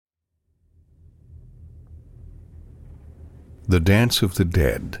The Dance of the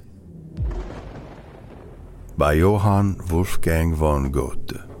Dead by Johann Wolfgang von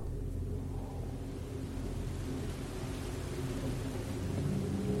Goethe.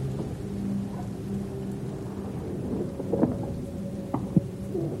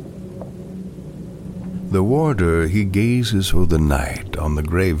 The warder, he gazes through the night on the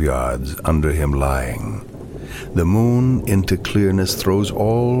graveyards under him lying. The moon into clearness throws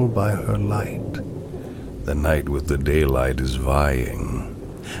all by her light. The night with the daylight is vying.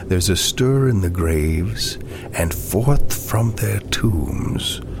 There's a stir in the graves, and forth from their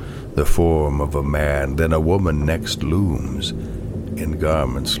tombs the form of a man, then a woman next looms, in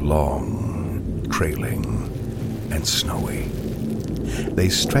garments long, trailing, and snowy. They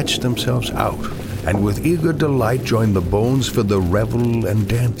stretch themselves out, and with eager delight join the bones for the revel and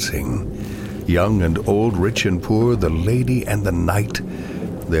dancing. Young and old, rich and poor, the lady and the knight,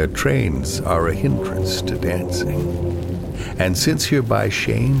 their trains are a hindrance to dancing. And since here by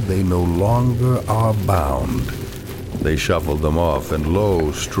shame they no longer are bound, they shuffle them off, and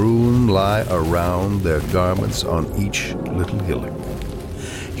lo, strewn lie around their garments on each little hillock.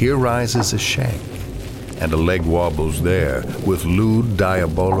 Here rises a shank, and a leg wobbles there with lewd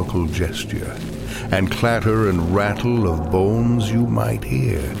diabolical gesture, and clatter and rattle of bones you might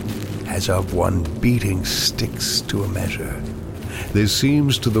hear, as of one beating sticks to a measure. This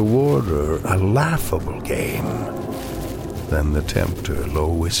seems to the warder a laughable game. Then the tempter,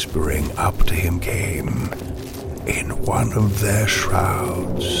 low whispering, up to him came. In one of their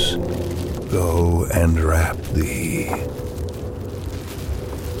shrouds, go and wrap thee.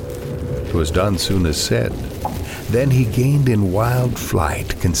 'Twas done soon as said. Then he gained in wild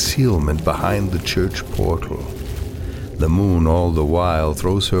flight concealment behind the church portal. The moon all the while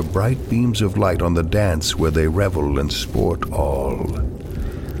throws her bright beams of light on the dance where they revel and sport all.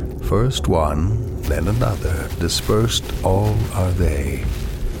 First one, then another, dispersed all are they.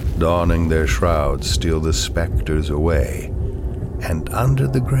 Donning their shrouds steal the spectres away, and under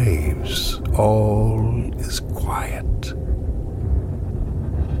the graves all is quiet.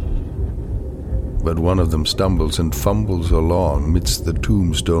 But one of them stumbles and fumbles along midst the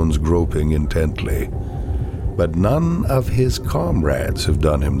tombstones, groping intently. But none of his comrades have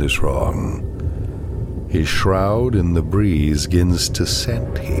done him this wrong. His shroud in the breeze gins to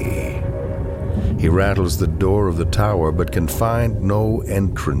scent he. He rattles the door of the tower, but can find no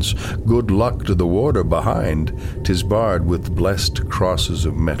entrance. Good luck to the warder behind, 'tis barred with blessed crosses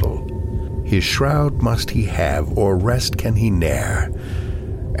of metal. His shroud must he have, or rest can he ne'er.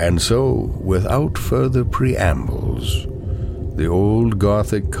 And so, without further preambles, the old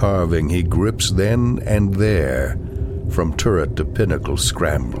Gothic carving he grips then and there, from turret to pinnacle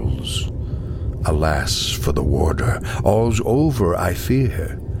scrambles. Alas for the warder, all's over, I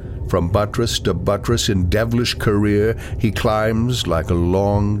fear. From buttress to buttress in devilish career he climbs like a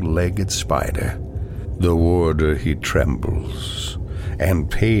long-legged spider. The warder he trembles, and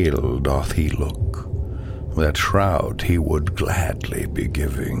pale doth he look. That shroud he would gladly be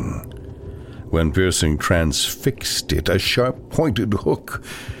giving, when piercing transfixed it a sharp-pointed hook.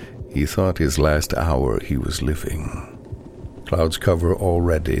 He thought his last hour he was living. Clouds cover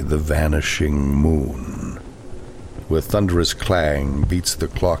already the vanishing moon. With thunderous clang beats the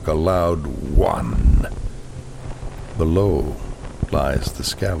clock a loud 1. Below lies the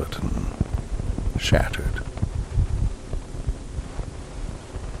skeleton, shattered.